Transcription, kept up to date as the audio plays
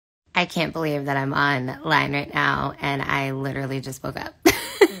I can't believe that I'm online right now and I literally just woke up.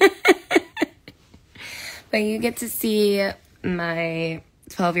 But you get to see my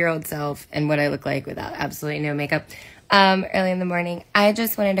 12-year-old self and what I look like without absolutely no makeup early in the morning. I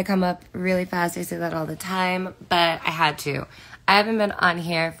just wanted to come up really fast. I say that all the time, but I had to. I haven't been on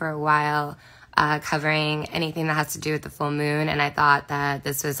here for a while covering anything that has to do with the full moon, and I thought that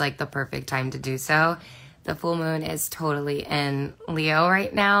this was like the perfect time to do so. The full moon is totally in Leo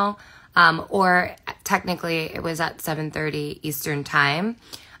right now, or technically it was at 7:30 Eastern time.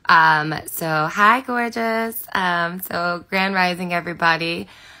 So hi, gorgeous. So grand rising, everybody.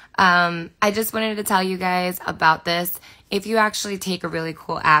 I just wanted to tell you guys about this. If you actually take a really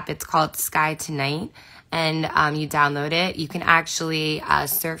cool app, it's called Sky Tonight, and you download it, you can actually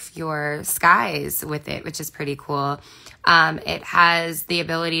surf your skies with it, which is pretty cool. It has the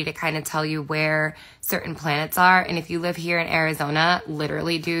ability to kind of tell you where certain planets are. And if you live here in Arizona,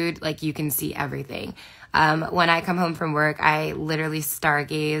 literally, dude, like you can see everything. When I come home from work, I literally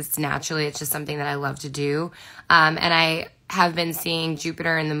stargaze naturally. It's just something that I love to do. And I have been seeing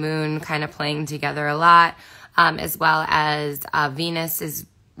Jupiter and the moon kind of playing together a lot, as well as Venus is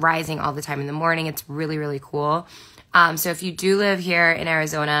rising all the time in the morning. It's really, really cool. So if you do live here in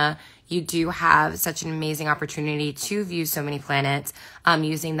Arizona, you do have such an amazing opportunity to view so many planets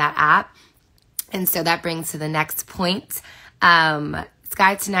using that app. And so that brings to the next point.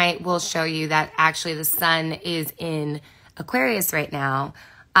 Sky Tonight will show you that actually the sun is in Aquarius right now.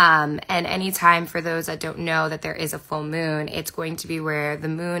 And anytime, for those that don't know that there is a full moon, it's going to be where the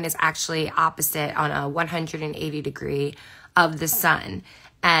moon is actually opposite on a 180 degree of the sun.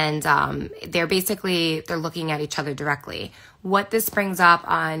 And they're looking at each other directly. What this brings up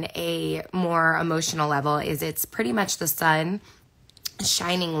on a more emotional level is it's pretty much the sun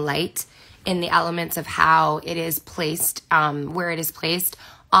shining light in the elements of how it is placed, where it is placed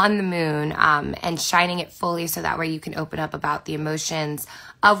on the moon, and shining it fully so that way you can open up about the emotions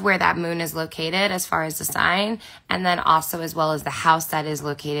of where that moon is located as far as the sign, and then also as well as the house that is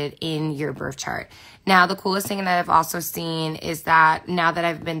located in your birth chart. Now, the coolest thing that I've also seen is that now that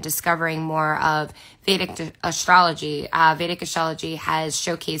I've been discovering more of Vedic astrology, Vedic astrology has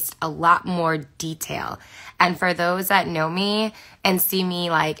showcased a lot more detail. And for those that know me and see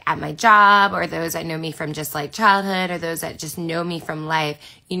me like at my job, or those that know me from just like childhood, or those that just know me from life,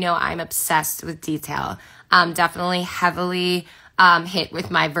 you know I'm obsessed with detail. Definitely heavily hit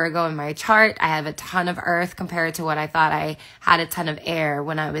with my Virgo in my chart. I have a ton of earth compared to what I thought I had a ton of air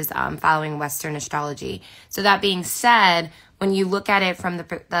when I was following Western astrology. So that being said, when you look at it from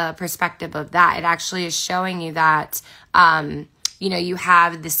the perspective of that, it actually is showing you that, you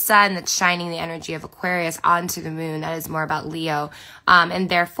have the sun that's shining the energy of Aquarius onto the moon. That is more about Leo. And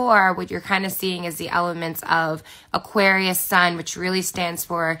therefore, what you're kind of seeing is the elements of Aquarius sun, which really stands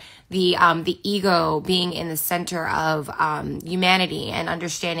for the ego being in the center of humanity and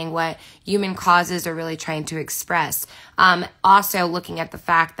understanding what human causes are really trying to express. Also looking at the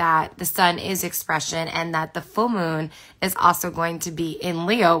fact that the sun is expression and that the full moon is also going to be in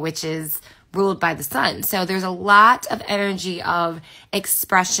Leo, which is ruled by the sun. So there's a lot of energy of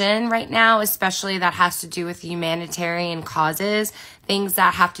expression right now, especially that has to do with humanitarian causes, things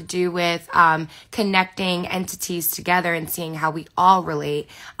that have to do with connecting entities together and seeing how we all relate,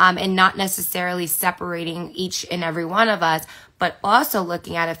 and not necessarily separating each and every one of us, but also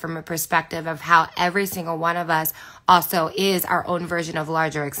looking at it from a perspective of how every single one of us also is our own version of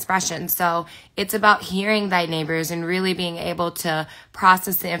larger expression. So it's about hearing thy neighbors and really being able to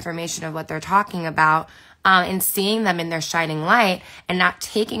process the information of what they're talking about, and seeing them in their shining light and not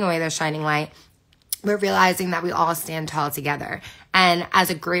taking away their shining light, but realizing that we all stand tall together. And as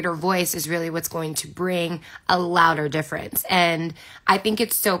a greater voice is really what's going to bring a louder difference. And I think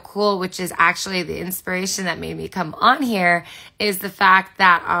it's so cool, which is actually the inspiration that made me come on here, is the fact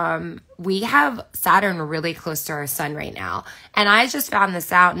that we have Saturn really close to our sun right now. And I just found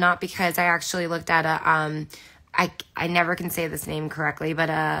this out not because I actually looked at I never can say this name correctly, but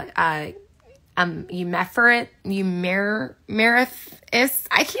Eumeris,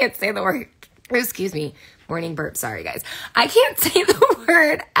 I can't say the word. Excuse me. Morning burp. Sorry, guys. I can't say the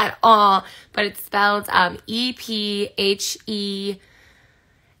word at all, but it's spelled Ephemeris,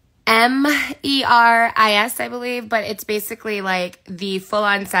 I believe. But it's basically like the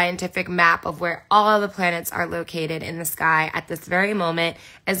full-on scientific map of where all the planets are located in the sky at this very moment,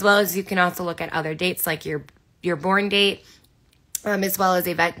 as well as you can also look at other dates like your born date, as well as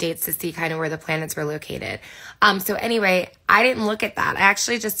event dates to see kind of where the planets were located. So anyway, I didn't look at that. I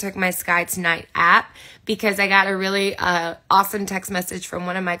actually just took my Sky Tonight app because I got a really awesome text message from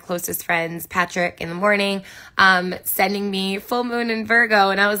one of my closest friends, Patrick, in the morning, sending me full moon in Virgo.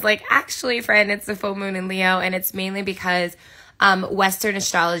 And I was like, actually, friend, it's the full moon in Leo. And it's mainly because Western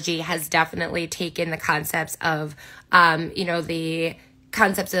astrology has definitely taken the concepts of, the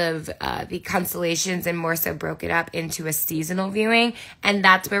concepts of the constellations and more so broke it up into a seasonal viewing. And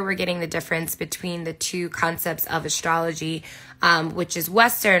that's where we're getting the difference between the two concepts of astrology, which is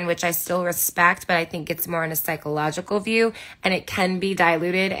Western, which I still respect, but I think it's more in a psychological view, and it can be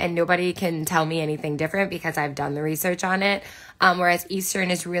diluted and nobody can tell me anything different because I've done the research on it. Whereas Eastern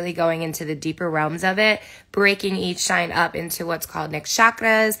is really going into the deeper realms of it, breaking each sign up into what's called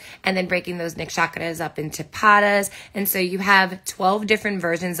nakshatras, and then breaking those nakshatras up into padas. And so you have 12 different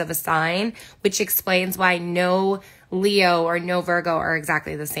versions of a sign, which explains why no Leo or no Virgo are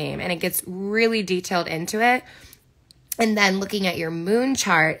exactly the same. And it gets really detailed into it. And then looking at your moon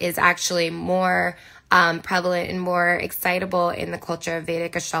chart is actually more prevalent and more excitable in the culture of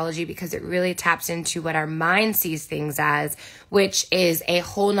Vedic astrology because it really taps into what our mind sees things as, which is a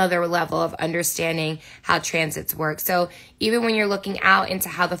whole nother level of understanding how transits work. So even when you're looking out into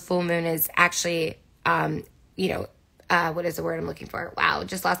how the full moon is actually, what is the word I'm looking for? Wow,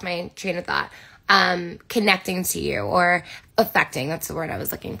 just lost my train of thought. Connecting to you or affecting, that's the word I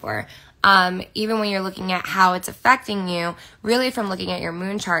was looking for. Even when you're looking at how it's affecting you, really from looking at your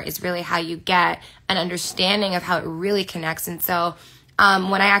moon chart is really how you get an understanding of how it really connects. And so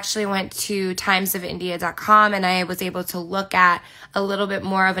when I actually went to timesofindia.com and I was able to look at a little bit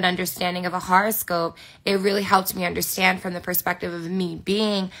more of an understanding of a horoscope, it really helped me understand from the perspective of me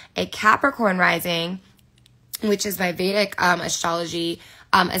being a Capricorn rising, which is my Vedic astrology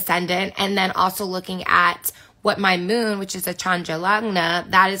ascendant, and then also looking at what my moon, which is a Chandra Lagna,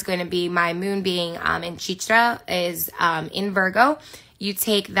 that is going to be my moon being in Chitra, is in Virgo. You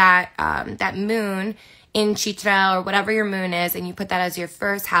take that that moon in Chitra or whatever your moon is, and you put that as your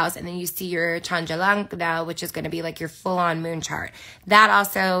first house, and then you see your Chandra Lagna, which is going to be like your full-on moon chart. That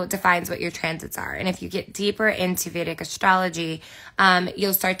also defines what your transits are. And if you get deeper into Vedic astrology,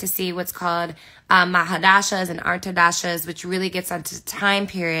 you'll start to see what's called Magha Nakshatra and Artadashas, which really gets onto time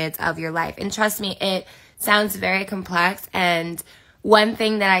periods of your life. And trust me, it sounds very complex. And one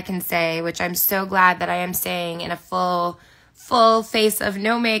thing that I can say, which I'm so glad that I am saying in a full face of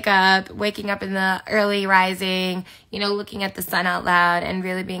no makeup, waking up in the early rising, looking at the sun out loud and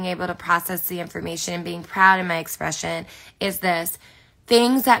really being able to process the information and being proud in my expression, is this.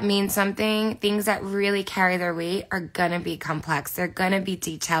 Things that mean something, things that really carry their weight are going to be complex. They're going to be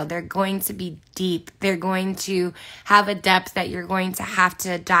detailed. They're going to be deep. They're going to have a depth that you're going to have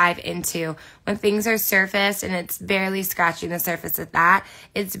to dive into. When things are surface and it's barely scratching the surface of that,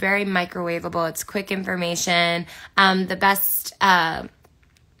 it's very microwavable. It's quick information. The best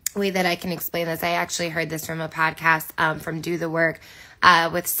way that I can explain this, I actually heard this from a podcast from Do the Work,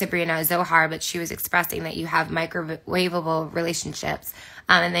 with Sabrina Zohar, but she was expressing that you have microwavable relationships,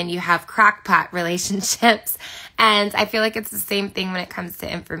 and then you have crockpot relationships. And I feel like it's the same thing when it comes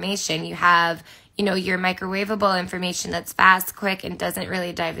to information. You have, your microwavable information that's fast, quick, and doesn't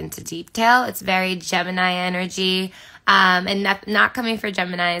really dive into detail. It's very Gemini energy, and not coming for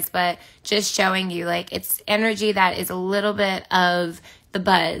Geminis, but just showing you like it's energy that is a little bit of the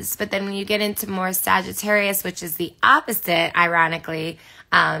buzz. But then when you get into more Sagittarius, which is the opposite, ironically,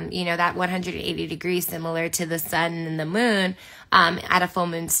 that 180 degrees similar to the sun and the moon, at a full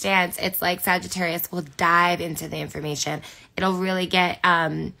moon stance, it's like Sagittarius will dive into the information. It'll really get,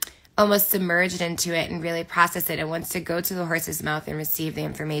 almost submerged into it and really process it and wants to go to the horse's mouth and receive the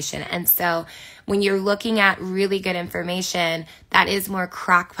information. And so when you're looking at really good information, that is more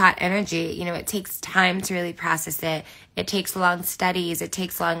crockpot energy. It takes time to really process it. It takes long studies. It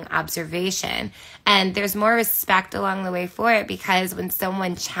takes long observation. And there's more respect along the way for it, because when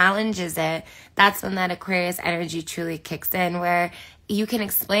someone challenges it, that's when that Aquarius energy truly kicks in, where you can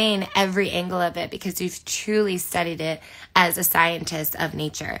explain every angle of it because you've truly studied it as a scientist of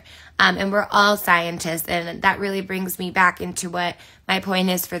nature. And we're all scientists. And that really brings me back into what my point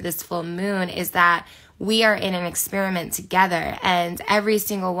is for this full moon, is that we are in an experiment together, and every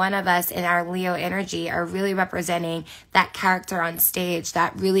single one of us in our Leo energy are really representing that character on stage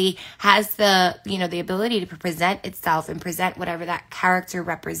that really has the ability to present itself and present whatever that character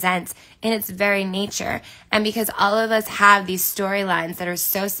represents in its very nature. And because all of us have these storylines that are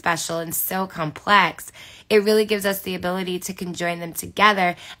so special and so complex, it really gives us the ability to conjoin them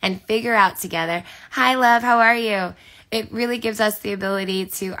together and figure out together, hi love, how are you? It really gives us the ability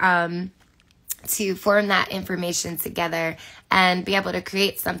to, to form that information together and be able to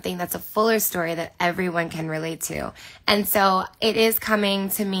create something that's a fuller story that everyone can relate to. And so it is coming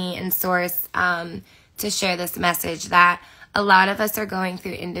to me in source to share this message that a lot of us are going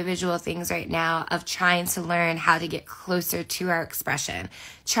through individual things right now of trying to learn how to get closer to our expression,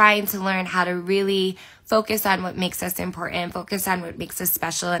 trying to learn how to really focus on what makes us important, focus on what makes us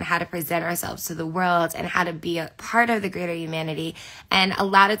special, and how to present ourselves to the world and how to be a part of the greater humanity. And a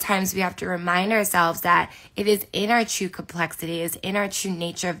lot of times we have to remind ourselves that it is in our true complexity, it is in our true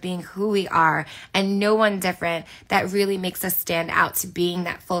nature of being who we are and no one different that really makes us stand out to being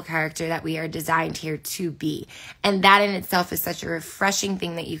that full character that we are designed here to be. And that in itself is such a refreshing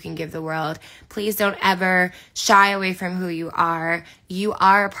thing that you can give the world. Please don't ever shy away from who you are. You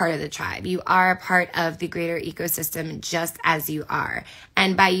are a part of the tribe. You are a part of the greater ecosystem just as you are.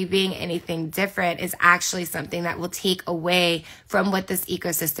 And by you being anything different is actually something that will take away from what this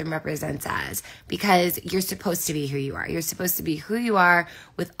ecosystem represents as, because you're supposed to be who you are. You're supposed to be who you are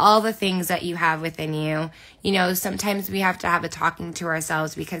with all the things that you have within you. You know, sometimes we have to have a talking to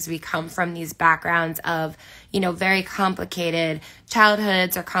ourselves because we come from these backgrounds of, you know, very complicated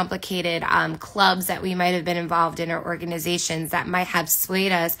childhoods or complicated clubs that we might have been involved in, or organizations that might have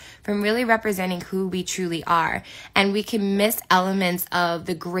swayed us from really representing who we truly are. And we can miss elements of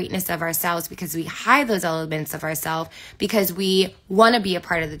the greatness of ourselves because we hide those elements of ourselves because we want to be a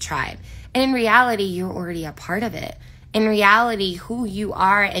part of the tribe. And in reality, you're already a part of it. In reality, who you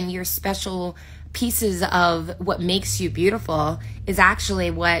are and your special pieces of what makes you beautiful is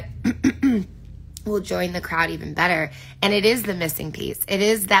actually what will join the crowd even better. And it is the missing piece. It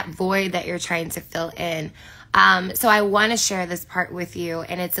is that void that you're trying to fill in. So I want to share this part with you,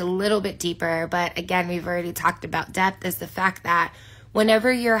 and it's a little bit deeper, but again, we've already talked about depth, is the fact that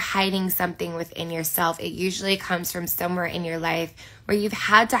whenever you're hiding something within yourself, it usually comes from somewhere in your life where you've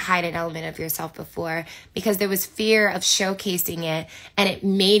had to hide an element of yourself before because there was fear of showcasing it and it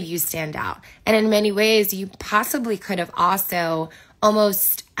made you stand out. And in many ways, you possibly could have also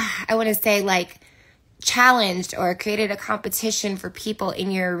almost, I want to say, like, challenged or created a competition for people in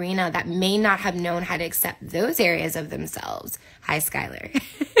your arena that may not have known how to accept those areas of themselves. Hi, Skylar.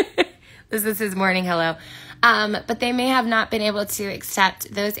 This is his morning hello. But they may have not been able to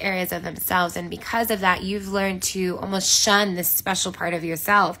accept those areas of themselves. And because of that, you've learned to almost shun this special part of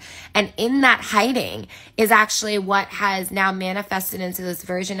yourself. And in that hiding is actually what has now manifested into this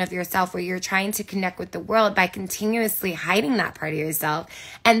version of yourself where you're trying to connect with the world by continuously hiding that part of yourself.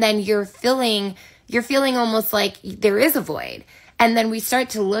 And then you're feeling almost like there is a void. And then we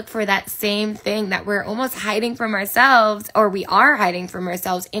start to look for that same thing that we're almost hiding from ourselves, or we are hiding from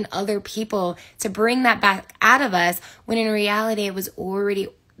ourselves, in other people to bring that back out of us, when in reality it was already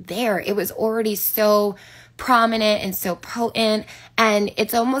there. It was already so prominent and so potent. And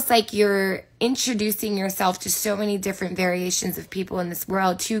it's almost like you're introducing yourself to so many different variations of people in this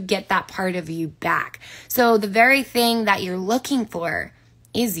world to get that part of you back. So the very thing that you're looking for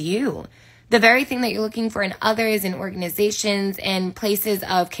is you. The very thing that you're looking for in others, in organizations, and places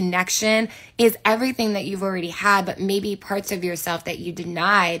of connection is everything that you've already had, but maybe parts of yourself that you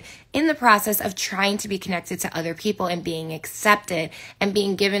denied in the process of trying to be connected to other people and being accepted and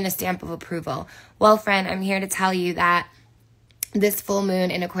being given a stamp of approval. Well, friend, I'm here to tell you that this full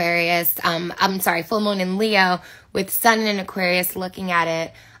moon in Aquarius, full moon in Leo with sun in Aquarius, looking at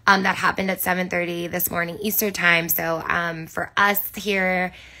it, that happened at 7:30 this morning Eastern time. So for us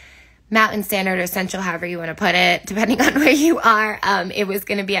here, Mountain Standard or Central, however you want to put it, depending on where you are, it was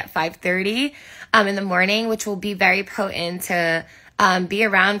going to be at 5:30 in the morning, which will be very potent to be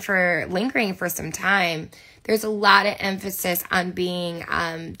around for lingering for some time. There's a lot of emphasis on being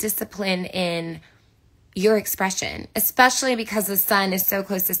disciplined in your expression, especially because the sun is so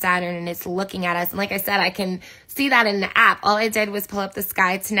close to Saturn and it's looking at us. And like I said, I can see that in the app. All I did was pull up the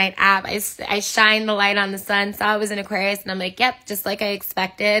Sky Tonight app. I shined the light on the sun, saw it was in Aquarius, and I'm like, yep, just like I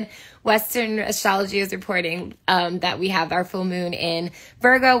expected. Western Astrology is reporting that we have our full moon in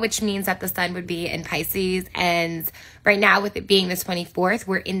Virgo, which means that the sun would be in Pisces. And right now, with it being the 24th,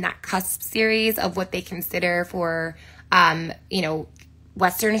 we're in that cusp series of what they consider for,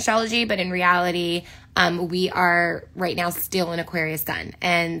 Western astrology, but in reality, we are right now still in Aquarius sun,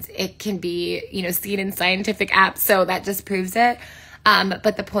 and it can be, seen in scientific apps, so that just proves it.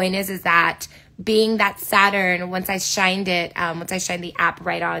 But the point is that being that Saturn, once I shined the app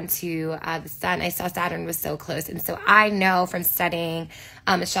right onto the sun, I saw Saturn was so close. And so I know from studying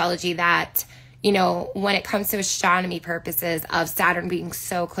astrology that when it comes to astronomy purposes of Saturn being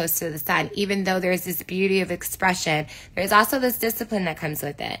so close to the sun, even though there's this beauty of expression, there's also this discipline that comes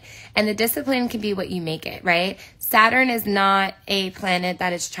with it. And the discipline can be what you make it, right? Saturn is not a planet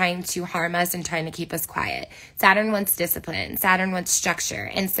that is trying to harm us and trying to keep us quiet. Saturn wants discipline. Saturn wants structure.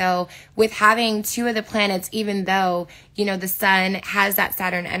 And so with having two of the planets, even though, the sun has that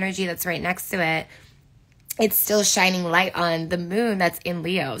Saturn energy that's right next to it, it's still shining light on the moon that's in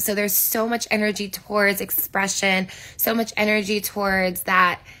Leo. So there's so much energy towards expression, so much energy towards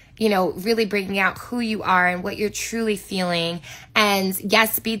that, really bringing out who you are and what you're truly feeling. And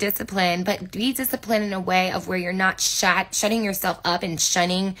yes, be disciplined, but be disciplined in a way of where you're not shutting yourself up and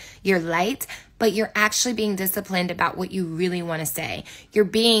shunning your light, but you're actually being disciplined about what you really want to say. You're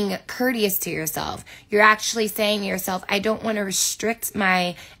being courteous to yourself. You're actually saying to yourself, I don't want to restrict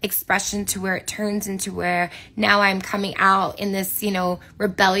my expression to where it turns into where now I'm coming out in this,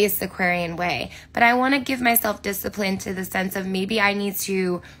 rebellious Aquarian way. But I want to give myself discipline to the sense of maybe I need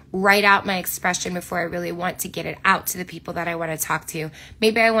to write out my expression before I really want to get it out to the people that I want to talk to.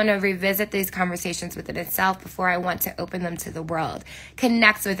 Maybe I want to revisit these conversations within itself before I want to open them to the world.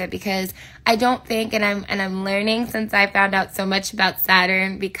 Connect with it, because I don't think, and I'm learning since I found out so much about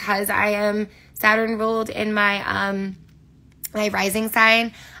Saturn, because I am Saturn ruled in my my rising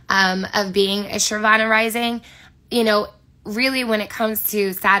sign of being a Shravana rising, really when it comes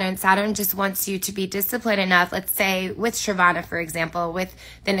to Saturn just wants you to be disciplined enough. Let's say with Shravana, for example, with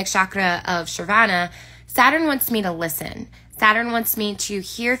the nakshatra of Shravana, Saturn wants me to listen. Saturn wants me to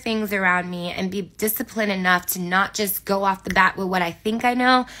hear things around me and be disciplined enough to not just go off the bat with what I think I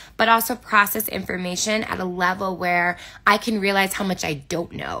know, but also process information at a level where I can realize how much I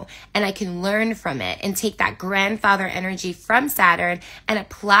don't know, and I can learn from it and take that grandfather energy from Saturn and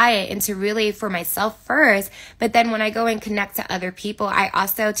apply it into really for myself first. But then when I go and connect to other people, I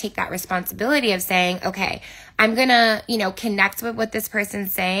also take that responsibility of saying, okay, I'm going to, connect with what this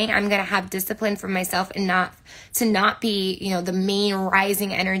person's saying. I'm going to have discipline for myself and not be, the main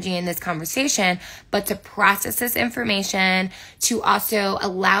rising energy in this conversation, but to process this information, to also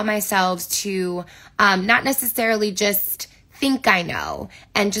allow myself to not necessarily just think I know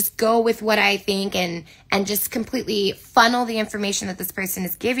and just go with what I think and just completely funnel the information that this person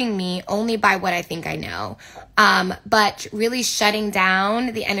is giving me only by what I think I know. But really shutting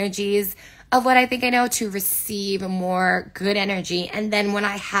down the energies of what I think I know to receive more good energy. And then when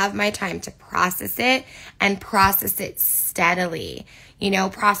I have my time to process it and process it steadily,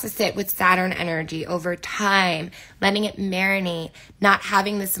 process it with Saturn energy over time, letting it marinate, not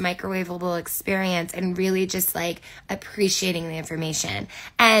having this microwavable experience, and really just appreciating the information.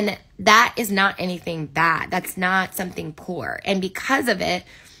 And that is not anything bad. That's not something poor. And because of it,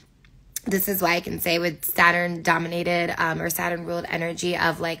 this is why I can say with Saturn dominated or Saturn ruled energy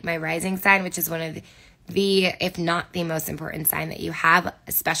of my rising sign, which is one of the, if not the most important sign that you have,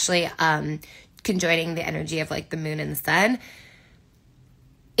 especially conjoining the energy of the moon and the sun.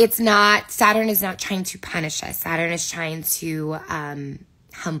 Saturn is not trying to punish us. Saturn is trying to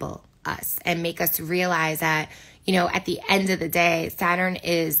humble us and make us realize that, at the end of the day, Saturn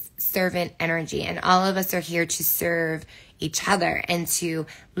is servant energy, and all of us are here to serve each other and to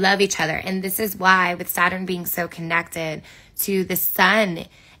love each other. And this is why, with Saturn being so connected to the sun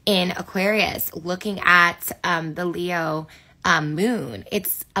in Aquarius, looking at the Leo moon,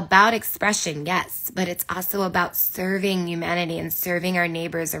 it's about expression, yes, but it's also about serving humanity and serving our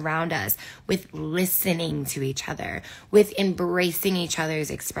neighbors around us, with listening to each other, with embracing each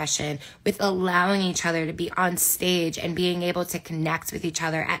other's expression, with allowing each other to be on stage and being able to connect with each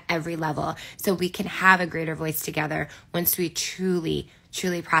other at every level so we can have a greater voice together once we truly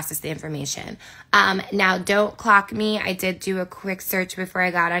process the information. Now, don't clock me. I did do a quick search before I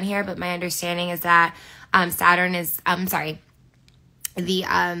got on here, but my understanding is that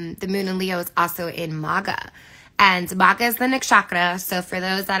the moon in Leo is also in Magha. And Magha is the nakshatra. So for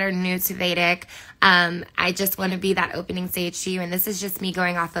those that are new to Vedic, I just want to be that opening stage to you. And this is just me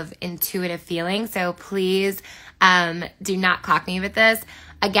going off of intuitive feeling. So please do not clock me with this.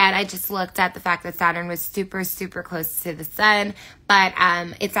 Again, I just looked at the fact that Saturn was super, super close to the sun. But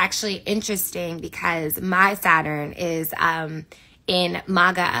it's actually interesting because my Saturn is in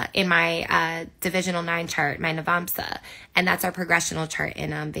Magha, in my divisional 9 chart, my Navamsa, and that's our progressional chart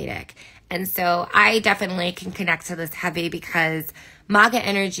in Vedic. And so I definitely can connect to this heavy because Magha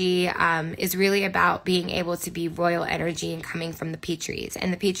energy is really about being able to be royal energy and coming from the Petries.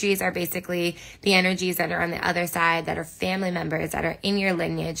 And the Petries are basically the energies that are on the other side, that are family members, that are in your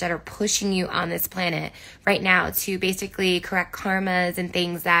lineage, that are pushing you on this planet right now to basically correct karmas and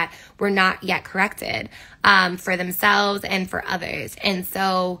things that were not yet corrected for themselves and for others. And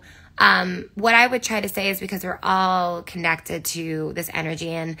so what I would try to say is, because we're all connected to this energy,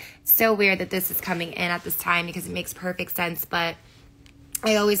 and it's so weird that this is coming in at this time because it makes perfect sense. But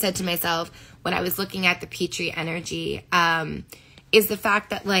I always said to myself when I was looking at the Petri energy, is the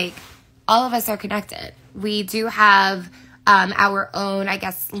fact that like all of us are connected. We do have our own, I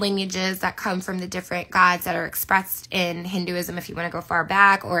guess, lineages that come from the different gods that are expressed in Hinduism, if you want to go far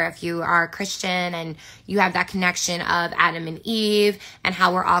back, or if you are Christian and you have that connection of Adam and Eve and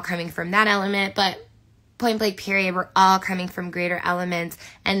how we're all coming from that element. But point blank period, we're all coming from greater elements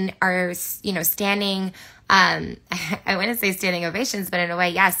and are, standing, I want to say standing ovations, but in a way,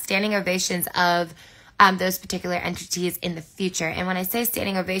 yes, standing ovations of those particular entities in the future. And when I say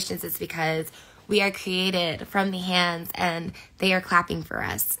standing ovations, it's because we are created from the hands and they are clapping for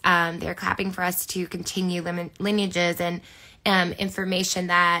us. They're clapping for us to continue lineages and information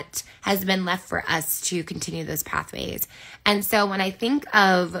that has been left for us to continue those pathways. And so when I think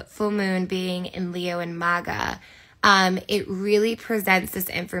of full moon being in Leo and Magha, it really presents this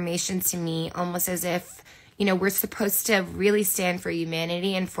information to me almost as if, we're supposed to really stand for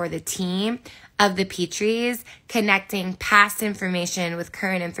humanity and for the team of the Petries, connecting past information with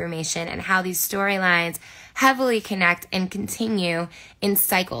current information and how these storylines heavily connect and continue in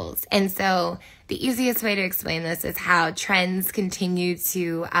cycles. And so the easiest way to explain this is how trends continue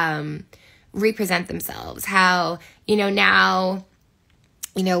to represent themselves. How, now,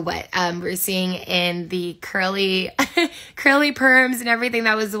 what we're seeing in the curly perms and everything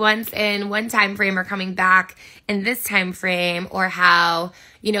that was once in one time frame are coming back in this time frame, or how,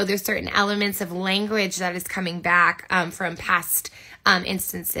 there's certain elements of language that is coming back from past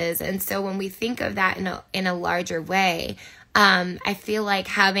instances. And so when we think of that in a larger way, I feel like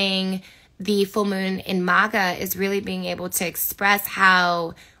having the full moon in Magha is really being able to express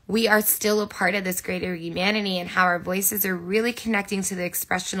how we are still a part of this greater humanity and how our voices are really connecting to the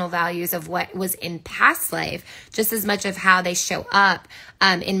expressional values of what was in past life, just as much of how they show up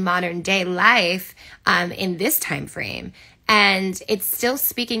in modern day life in this time frame. And it's still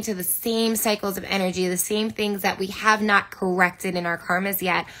speaking to the same cycles of energy, the same things that we have not corrected in our karmas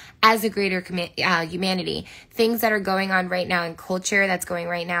yet as a greater humanity. Things that are going on right now in culture, that's going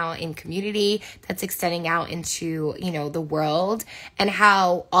right now in community, that's extending out into, the world, and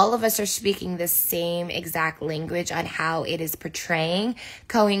how all of us are speaking the same exact language on how it is portraying,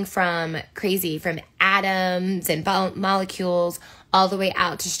 going from atoms and molecules all the way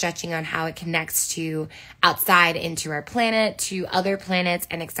out to stretching on how it connects to outside into our planet, to other planets,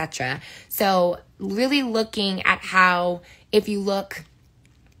 and etc. So really looking at how, if you look,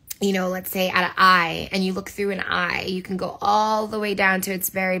 let's say at an eye, and you look through an eye, you can go all the way down to its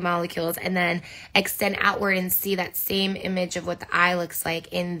very molecules and then extend outward and see that same image of what the eye looks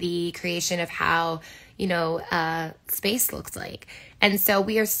like in the creation of how, space looks like. And so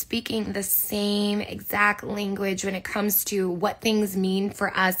we are speaking the same exact language when it comes to what things mean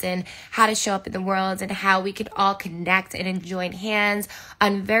for us and how to show up in the world, and how we could all connect and join hands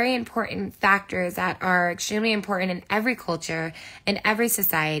on very important factors that are extremely important in every culture, in every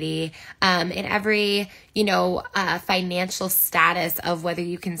society, in every, financial status of whether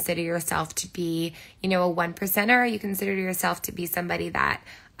you consider yourself to be, a 1%er, or you consider yourself to be somebody that,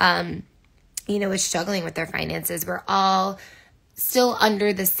 is struggling with their finances. We're all still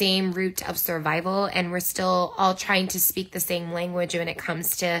under the same root of survival, and we're still all trying to speak the same language when it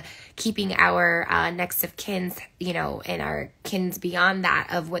comes to keeping our next of kins, and our kins beyond that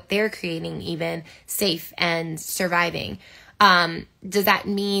of what they're creating even safe and surviving. Does that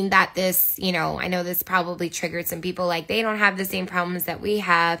mean that this, I know this probably triggered some people, like they don't have the same problems that we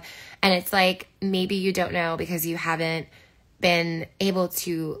have. And it's like, maybe you don't know because you haven't been able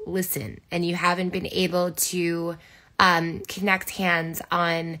to listen, and you haven't been able to connect hands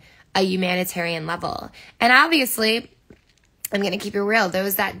on a humanitarian level. And obviously, I'm going to keep it real.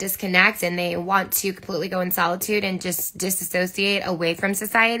 Those that disconnect and they want to completely go in solitude and just disassociate away from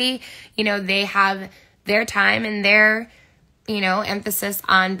society, they have their time and their, emphasis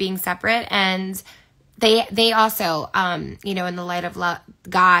on being separate. And they also, in the light of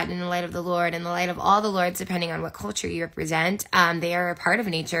God, in the light of the Lord, in the light of all the Lords, depending on what culture you represent, they are a part of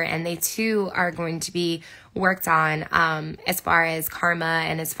nature, and they too are going to be worked on as far as karma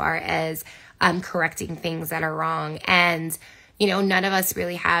and as far as correcting things that are wrong. And, none of us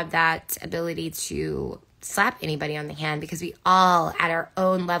really have that ability to slap anybody on the hand, because we all at our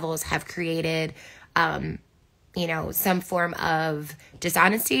own levels have created, some form of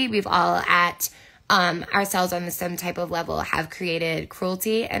dishonesty. We've all at ourselves on some type of level have created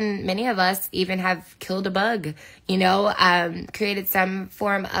cruelty, and many of us even have killed a bug, created some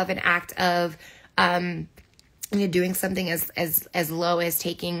form of an act of doing something as low as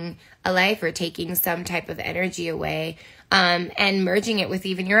taking a life or taking some type of energy away, and merging it with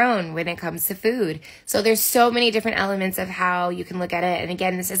even your own when it comes to food. So there's so many different elements of how you can look at it. And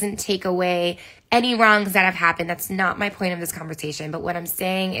again, this doesn't take away any wrongs that have happened. That's not my point of this conversation. But what I'm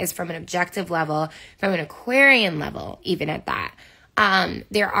saying is, from an objective level, from an Aquarian level, even at that,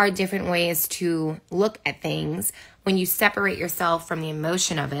 there are different ways to look at things when you separate yourself from the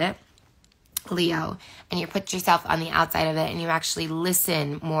emotion of it, Leo, and you put yourself on the outside of it, and you actually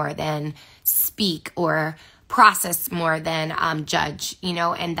listen more than speak, or process more than judge,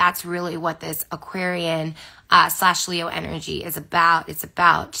 and that's really what this Aquarian / Leo energy is about. It's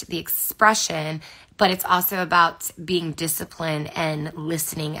about the expression, but it's also about being disciplined and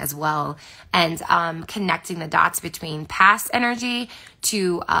listening as well, and connecting the dots between past energy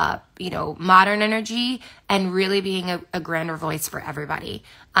to modern energy, and really being a grander voice for everybody,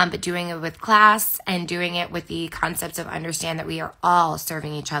 but doing it with class and doing it with the concepts of understand that we are all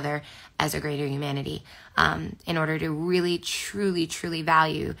serving each other as a greater humanity, in order to really, truly, truly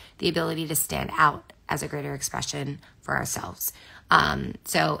value the ability to stand out as a greater expression for ourselves.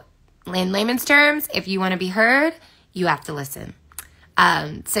 So in layman's terms, if you want to be heard, you have to listen.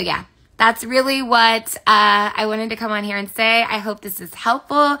 So yeah, that's really what I wanted to come on here and say. I hope this is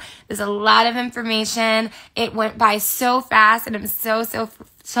helpful. There's a lot of information. It went by so fast, and I'm so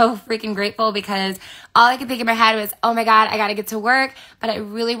freaking grateful, because all I could think in my head was, oh my God, I got to get to work. But I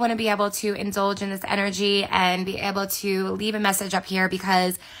really want to be able to indulge in this energy and be able to leave a message up here,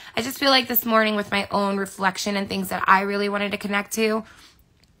 because I just feel like this morning, with my own reflection and things that I really wanted to connect to,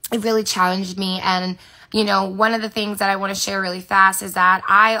 it really challenged me. And, one of the things that I want to share really fast is that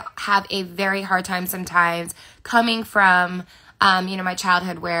I have a very hard time sometimes coming from, my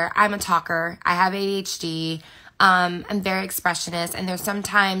childhood, where I'm a talker, I have ADHD, I'm very expressionist, and there's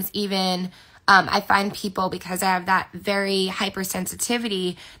sometimes even, I find people, because I have that very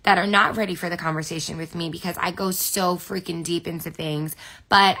hypersensitivity, that are not ready for the conversation with me, because I go so freaking deep into things.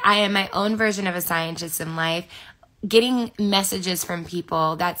 But I am my own version of a scientist in life, getting messages from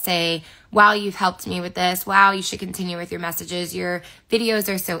people that say, wow, you've helped me with this. Wow, you should continue with your messages. Your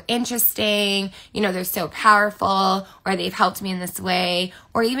videos are so interesting. They're so powerful, or they've helped me in this way,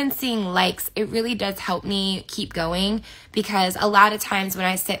 or even seeing likes. It really does help me keep going, because a lot of times when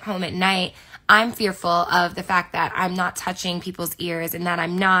I sit home at night, I'm fearful of the fact that I'm not touching people's ears, and that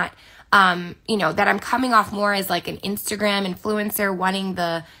I'm not, that I'm coming off more as like an Instagram influencer wanting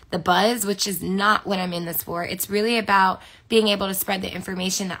the buzz, which is not what I'm in this for. It's really about being able to spread the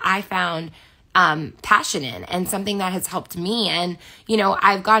information that I found passion in, and something that has helped me. And,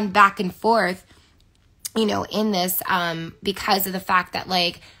 I've gone back and forth, in this because of the fact that,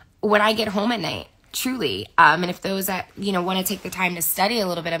 like, when I get home at night, truly, and if those that, want to take the time to study a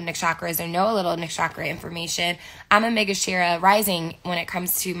little bit of nakshatras or know a little nakshatra information, I'm a Megashira rising when it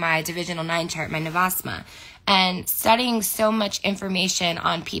comes to my divisional 9 chart, my Navasma, and studying so much information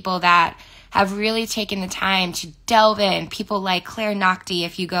on people that have really taken the time to delve in. People like Claire Nocti,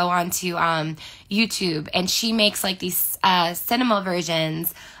 if you go onto YouTube, and she makes like these cinema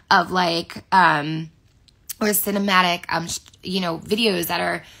versions of like or cinematic videos that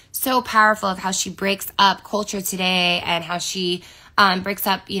are so powerful, of how she breaks up culture today, and how she breaks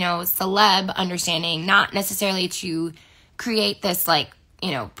up celeb understanding, not necessarily to create this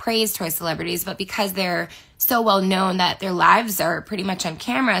praise towards celebrities, but because they're so well known that their lives are pretty much on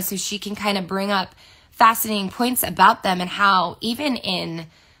camera, so she can kind of bring up fascinating points about them, and how even in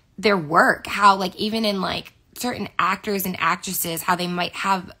their work, how even in certain actors and actresses, how they might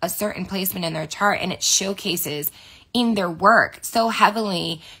have a certain placement in their chart, and it showcases in their work so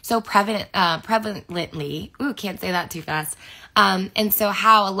heavily, so prevalently, can't say that too fast, and so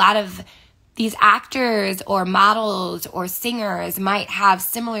how a lot of these actors or models or singers might have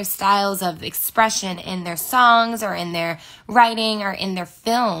similar styles of expression in their songs or in their writing or in their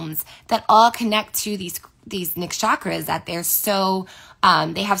films, that all connect to these nakshatras, that they're so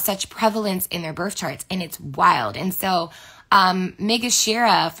they have such prevalence in their birth charts, and it's wild. And so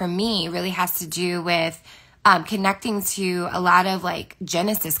Megashira for me really has to do with connecting to a lot of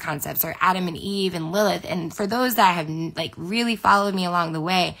Genesis concepts, or Adam and Eve and Lilith. And for those that have really followed me along the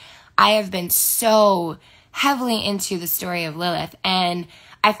way, I have been so heavily into the story of Lilith, and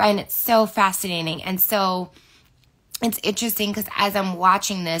I find it so fascinating. And so it's interesting, because as I'm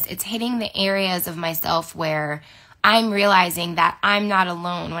watching this, it's hitting the areas of myself where I'm realizing that I'm not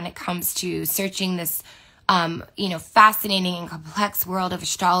alone when it comes to searching this fascinating and complex world of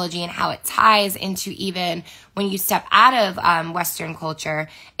astrology, and how it ties into, even when you step out of Western culture,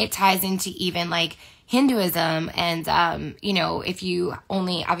 it ties into even Hinduism, and, you know, if you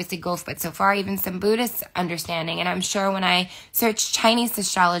only obviously go but so far, even some Buddhist understanding. And I'm sure when I search Chinese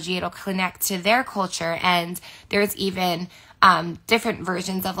astrology, it'll connect to their culture. And there's even different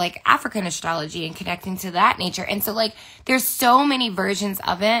versions of like African astrology and connecting to that nature. And so like there's so many versions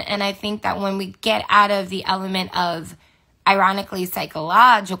of it. And I think that when we get out of the element of ironically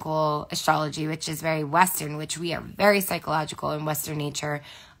psychological astrology, which is very Western, which we are very psychological in Western nature,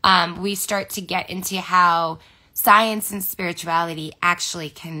 we start to get into how science and spirituality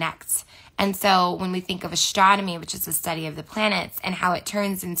actually connect. And so when we think of astronomy, which is the study of the planets, and how it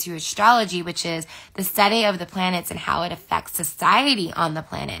turns into astrology, which is the study of the planets and how it affects society on the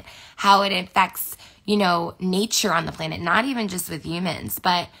planet, how it affects, you know, nature on the planet, not even just with humans,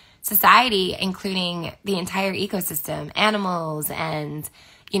 but society, including the entire ecosystem, animals and,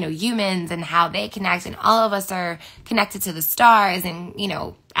 you know, humans, and how they connect, and all of us are connected to the stars, and, you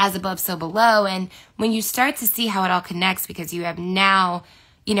know, as above, so below. And when you start to see how it all connects, because you have now,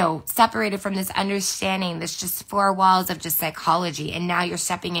 you know, separated from this understanding, this just four walls of just psychology, and now you're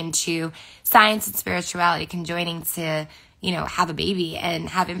stepping into science and spirituality conjoining to, you know, have a baby and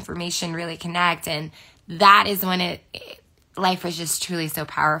have information really connect. And that is when life was just truly so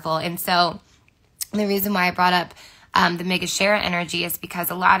powerful. And so the reason why I brought up the Magha Nakshatra energy is because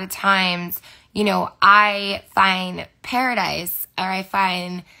a lot of times, you know, I find paradise, or I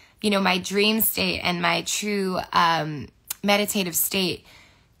find, you know, my dream state and my true meditative state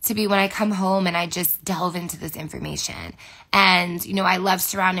to be when I come home and I just delve into this information. And, you know, I love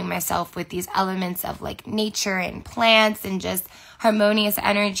surrounding myself with these elements of like nature and plants and just harmonious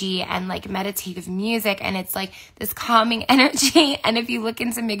energy and like meditative music. And it's like this calming energy. And if you look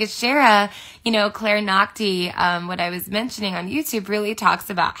into Magha Nakshatra, you know, Claire Nocti, what I was mentioning on YouTube, really talks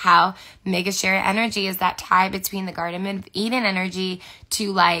about how Magha Nakshatra energy is that tie between the Garden of Eden energy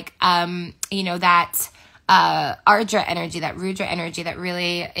to like, you know, that Ardra energy, that Rudra energy that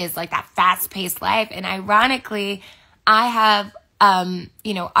really is like that fast-paced life. And ironically, I have,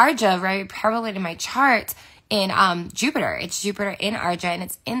 you know, Ardra very prevalent in my chart in Jupiter. It's Jupiter in Ardra, and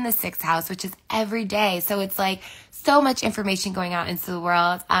it's in the 6th house, which is every day. So it's like so much information going out into the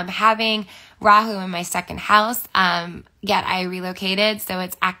world. Having Rahu in my 2nd house, yet I relocated, so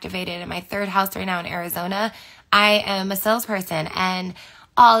it's activated in my 3rd house right now in Arizona. I am a salesperson, and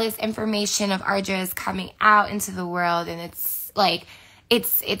all this information of Ardra is coming out into the world, and it's like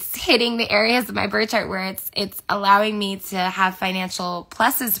it's hitting the areas of my birth chart where it's allowing me to have financial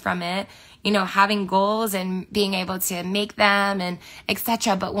pluses from it, you know, having goals and being able to make them and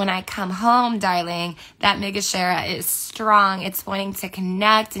etc. But when I come home, darling, that Magha Nakshatra is strong. It's wanting to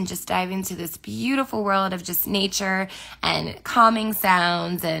connect and just dive into this beautiful world of just nature and calming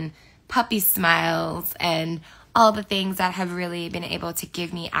sounds and puppy smiles and all the things that have really been able to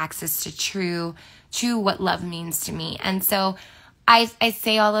give me access to true what love means to me. And so I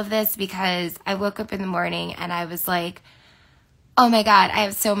say all of this because I woke up in the morning and I was like, oh my God, I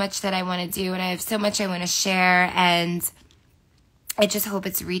have so much that I want to do, and I have so much I want to share, and I just hope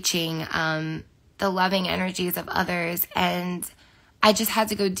it's reaching the loving energies of others. And I just had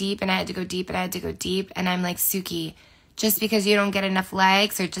to go deep, and I had to go deep, and I had to go deep. And I'm like, Suki, just because you don't get enough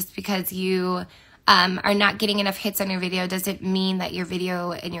likes, or just because you are not getting enough hits on your video, doesn't mean that your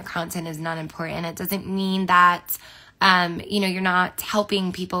video and your content is not important. It doesn't mean that, you know, you're not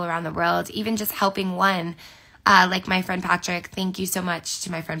helping people around the world, even just helping one, like my friend Patrick. Thank you so much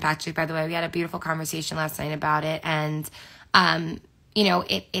to my friend Patrick, by the way. We had a beautiful conversation last night about it. And, you know,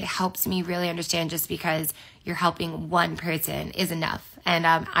 it helps me really understand just because you're helping one person is enough. And,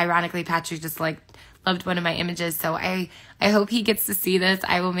 ironically, Patrick just like loved one of my images. So I hope he gets to see this.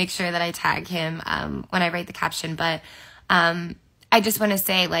 I will make sure that I tag him, when I write the caption. But, I just want to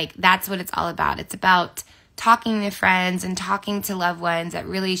say, like, that's what it's all about. It's about talking to friends and talking to loved ones that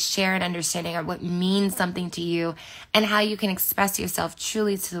really share an understanding of what means something to you and how you can express yourself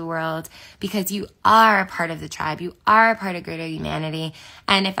truly to the world, because you are a part of the tribe. You are a part of greater humanity.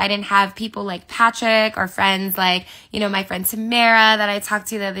 And if I didn't have people like Patrick or friends like, you know, my friend Tamara that I talked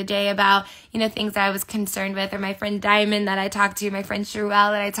to the other day about, you know, things that I was concerned with, or my friend Diamond that I talked to, my friend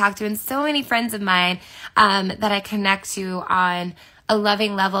Sherelle that I talked to, and so many friends of mine that I connect to on a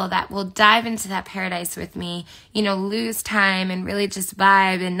loving level that will dive into that paradise with me, you know, lose time and really just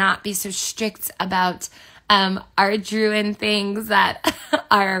vibe and not be so strict about our Druid things that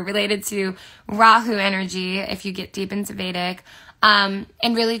are related to Rahu energy, if you get deep into Vedic, and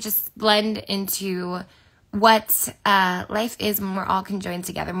really just blend into what life is when we're all conjoined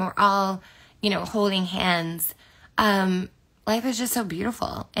together, when we're all, you know, holding hands. Life is just so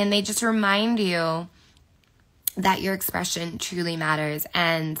beautiful, and they just remind you that your expression truly matters.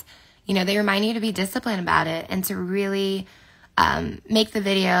 And, you know, they remind you to be disciplined about it and to really make the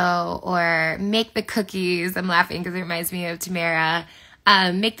video or make the cookies. I'm laughing because it reminds me of Tamara.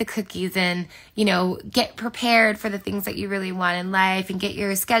 Make the cookies and, you know, get prepared for the things that you really want in life and get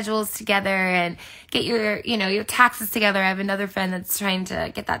your schedules together and get your, you know, your taxes together. I have another friend that's trying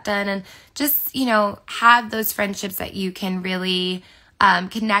to get that done, and just, you know, have those friendships that you can really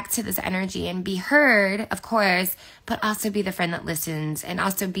connect to this energy and be heard, of course, but also be the friend that listens, and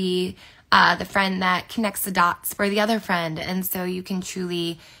also be the friend that connects the dots for the other friend. And so you can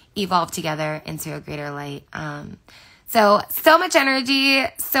truly evolve together into a greater light. So much energy,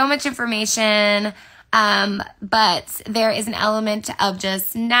 so much information, but there is an element of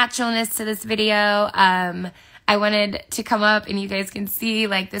just naturalness to this video. I wanted to come up and you guys can see,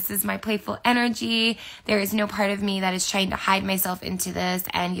 like, this is my playful energy. There is no part of me that is trying to hide myself into this,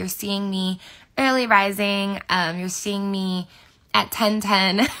 and you're seeing me early rising. You're seeing me at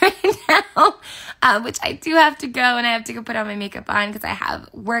 10:10 right now, which I do have to go, and I have to go put on my makeup on because I have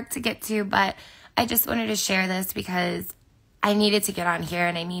work to get to, but I just wanted to share this because I needed to get on here,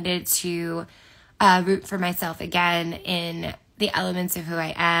 and I needed to root for myself again in the elements of who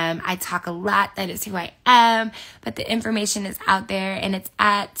I am. I talk a lot, that is who I am, but the information is out there, and it's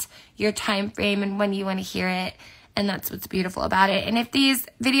at your time frame and when you want to hear it, and that's what's beautiful about it. And if these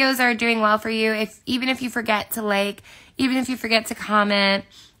videos are doing well for you, even if you forget to like, even if you forget to comment,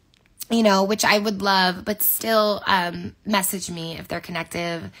 you know, which I would love, but still message me if they're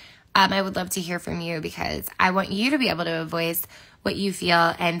connective. I would love to hear from you because I want you to be able to voice what you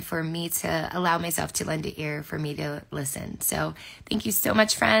feel, and for me to allow myself to lend an ear for me to listen. So thank you so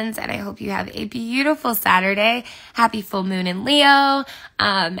much, friends, and I hope you have a beautiful Saturday. Happy full moon in Leo,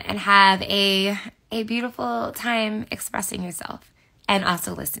 and have a beautiful time expressing yourself and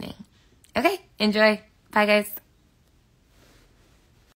also listening. Okay, enjoy. Bye, guys.